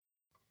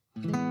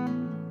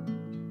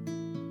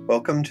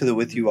Welcome to the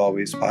With You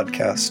Always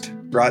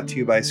podcast, brought to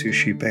you by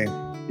Suscipe,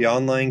 the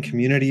online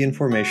community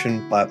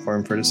information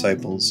platform for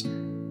disciples.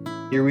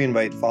 Here we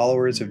invite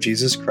followers of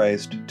Jesus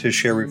Christ to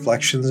share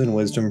reflections and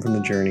wisdom from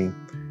the journey.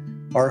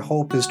 Our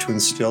hope is to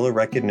instill a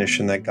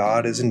recognition that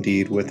God is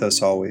indeed with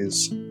us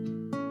always.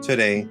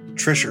 Today,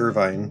 Trish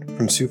Irvine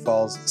from Sioux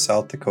Falls,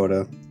 South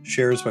Dakota,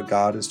 shares what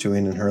God is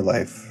doing in her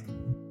life.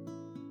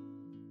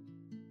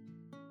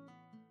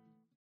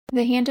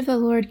 The hand of the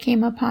Lord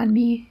came upon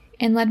me,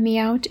 and led me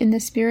out in the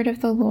spirit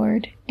of the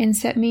Lord, and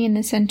set me in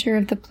the center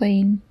of the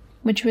plain,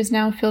 which was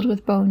now filled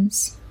with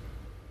bones.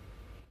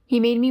 He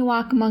made me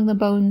walk among the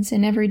bones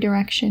in every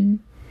direction,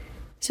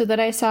 so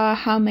that I saw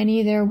how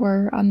many there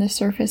were on the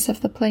surface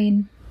of the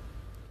plain,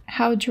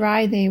 how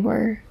dry they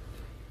were.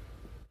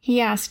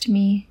 He asked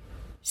me,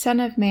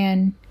 "Son of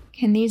man,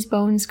 can these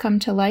bones come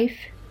to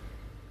life?"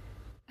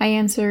 I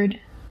answered,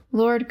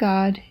 "Lord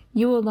God,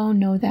 you alone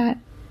know that."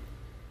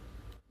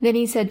 Then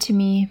he said to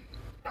me,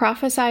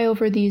 "Prophesy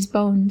over these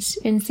bones,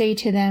 and say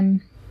to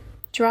them,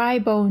 Dry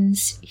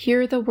bones,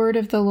 hear the word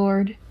of the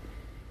Lord.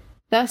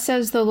 Thus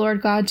says the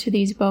Lord God to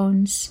these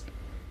bones,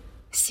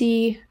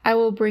 See, I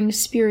will bring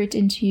spirit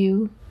into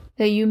you,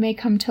 that you may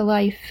come to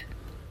life.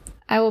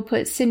 I will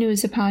put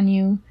sinews upon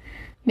you,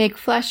 make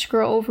flesh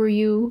grow over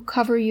you,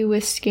 cover you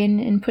with skin,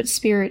 and put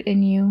spirit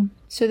in you,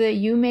 so that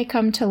you may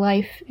come to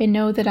life and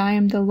know that I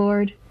am the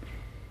Lord."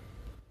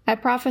 I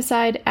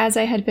prophesied as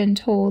I had been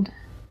told.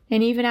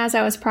 And even as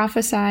I was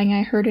prophesying,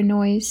 I heard a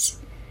noise.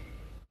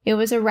 It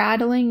was a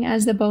rattling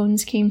as the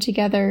bones came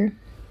together,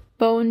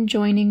 bone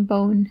joining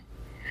bone.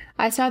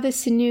 I saw the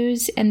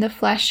sinews and the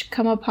flesh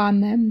come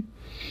upon them,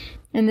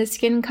 and the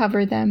skin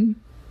cover them,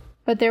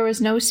 but there was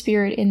no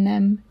spirit in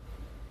them.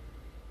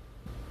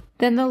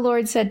 Then the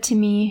Lord said to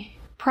me,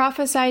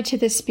 "Prophesy to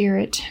the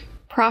spirit,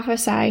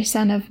 prophesy,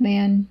 Son of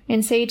man,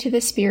 and say to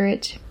the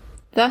spirit,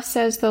 Thus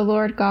says the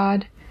Lord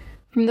God,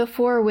 From the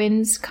four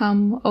winds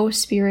come, O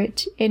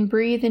Spirit, and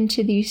breathe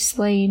into these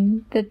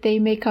slain, that they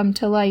may come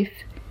to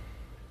life."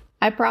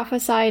 I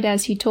prophesied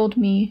as he told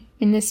me,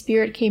 and the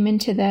Spirit came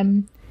into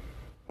them.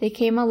 They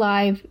came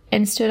alive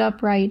and stood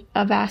upright,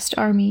 a vast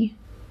army.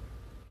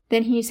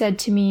 Then he said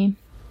to me,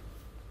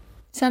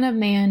 "Son of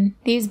man,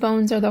 these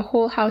bones are the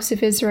whole house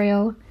of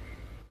Israel.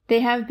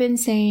 They have been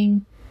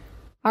saying,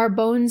 Our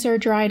bones are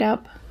dried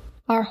up,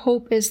 our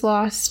hope is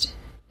lost,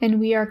 and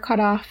we are cut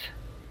off.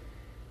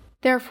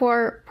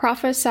 Therefore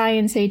prophesy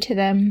and say to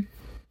them,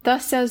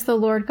 Thus says the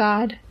Lord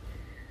God,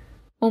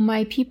 O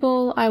my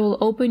people, I will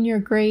open your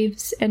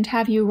graves and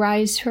have you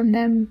rise from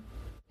them,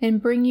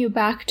 and bring you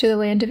back to the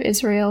land of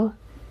Israel.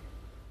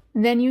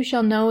 Then you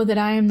shall know that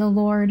I am the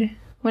Lord,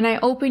 when I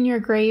open your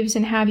graves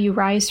and have you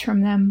rise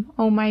from them,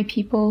 O my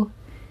people.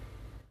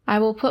 I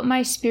will put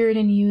my spirit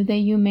in you that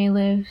you may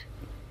live,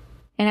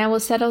 and I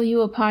will settle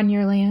you upon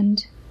your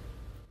land.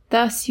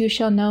 Thus you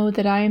shall know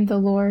that I am the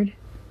Lord.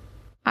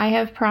 I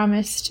have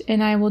promised,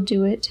 and I will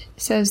do it,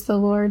 says the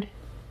Lord.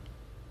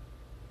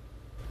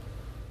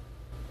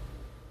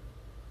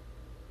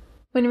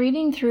 When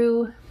reading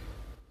through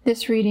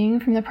this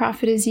reading from the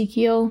prophet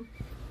Ezekiel,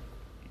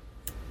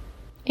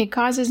 it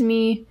causes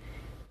me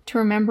to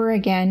remember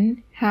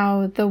again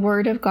how the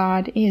word of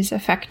God is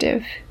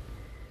effective.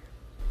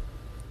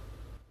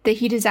 That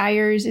he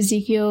desires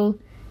Ezekiel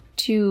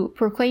to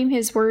proclaim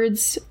his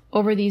words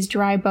over these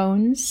dry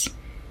bones,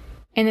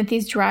 and that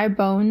these dry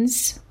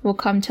bones will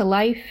come to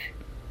life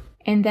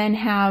and then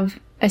have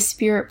a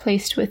spirit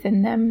placed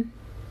within them.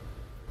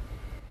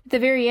 At the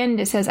very end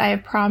it says, "I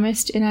have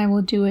promised and I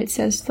will do it,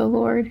 says the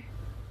Lord."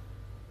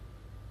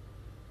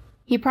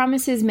 He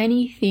promises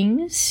many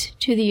things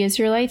to the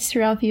Israelites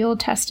throughout the Old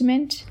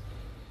Testament,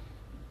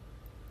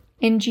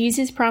 and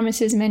Jesus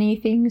promises many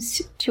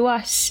things to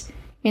us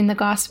in the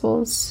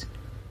Gospels.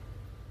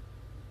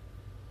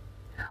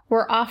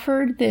 We're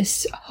offered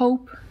this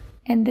hope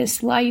and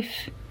this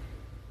life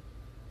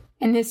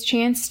and this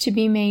chance to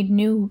be made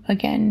new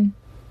again,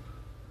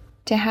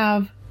 to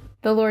have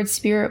the Lord's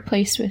Spirit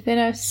placed within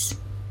us,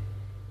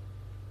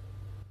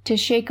 to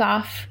shake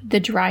off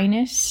the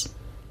dryness,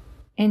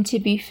 and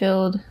to be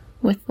filled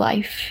with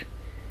life,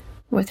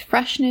 with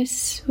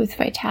freshness, with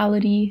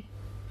vitality,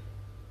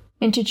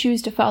 and to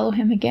choose to follow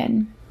him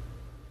again.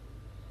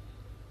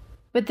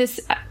 But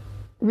this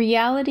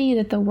reality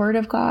that the Word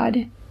of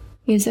God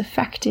is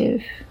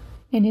effective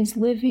and is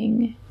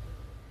living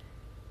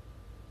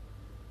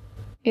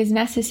is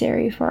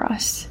necessary for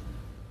us.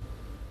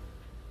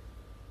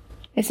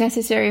 It's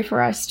necessary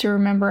for us to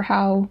remember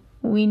how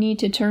we need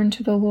to turn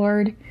to the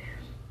Lord,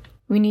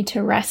 we need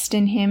to rest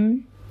in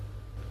him,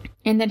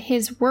 and that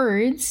his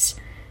words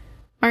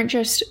aren't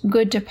just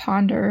good to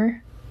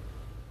ponder,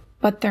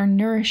 but they're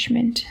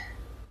nourishment,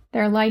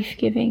 they're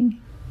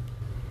life-giving.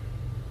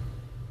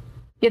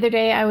 The other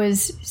day I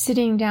was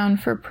sitting down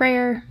for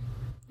prayer,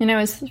 and I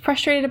was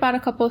frustrated about a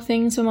couple of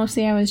things, but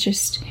mostly I was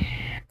just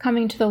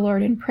coming to the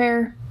Lord in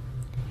prayer.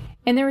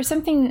 And there was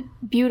something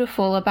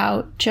beautiful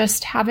about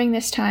just having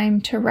this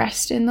time to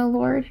rest in the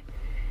Lord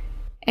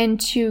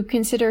and to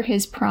consider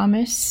his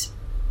promise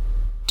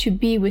to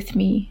be with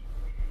me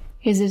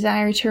his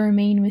desire to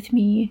remain with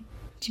me,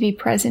 to be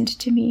present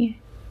to me.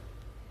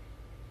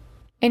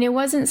 And it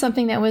wasn't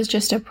something that was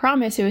just a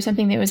promise, it was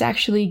something that was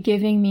actually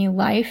giving me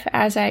life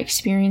as I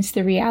experienced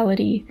the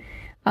reality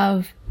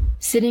of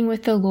sitting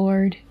with the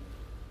Lord,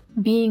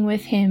 being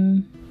with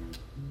him,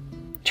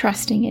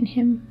 trusting in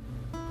him.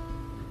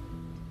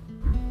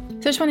 So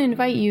I just want to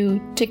invite you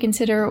to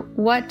consider,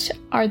 what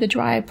are the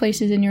dry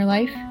places in your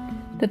life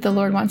that the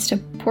Lord wants to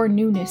pour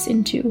newness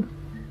into?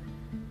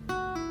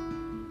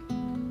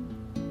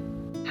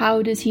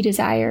 How does he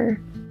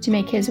desire to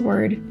make his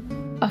word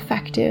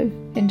effective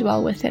and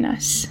dwell within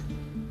us?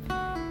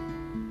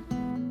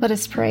 Let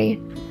us pray.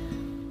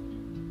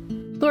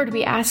 Lord,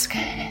 we ask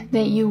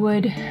that you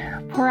would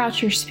pour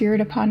out your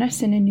Spirit upon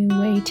us in a new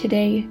way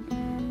today,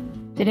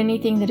 that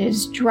anything that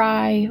is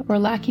dry or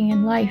lacking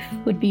in life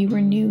would be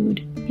renewed.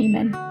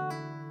 Amen.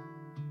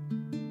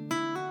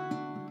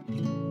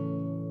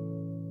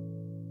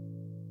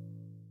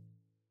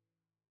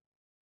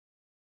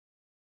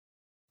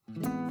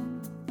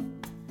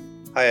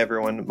 Hi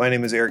everyone, my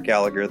name is Eric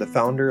Gallagher, the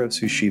founder of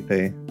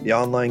Suscipe, the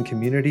online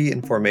community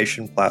and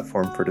formation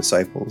platform for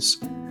disciples.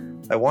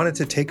 I wanted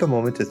to take a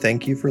moment to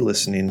thank you for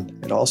listening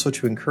and also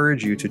to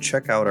encourage you to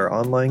check out our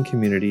online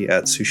community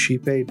at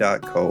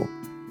suscipe.co.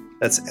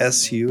 That's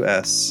suscipe.co.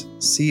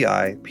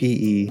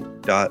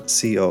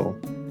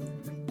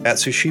 At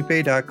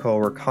suscipe.co,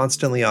 we're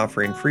constantly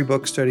offering free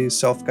book studies,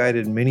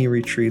 self-guided mini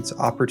retreats,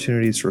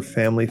 opportunities for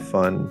family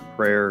fun,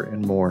 prayer,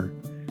 and more.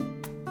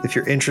 If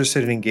you're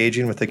interested in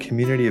engaging with a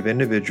community of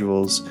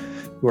individuals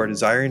who are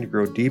desiring to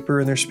grow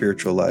deeper in their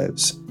spiritual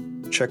lives,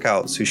 check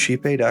out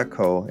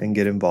suscipe.co and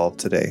get involved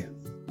today.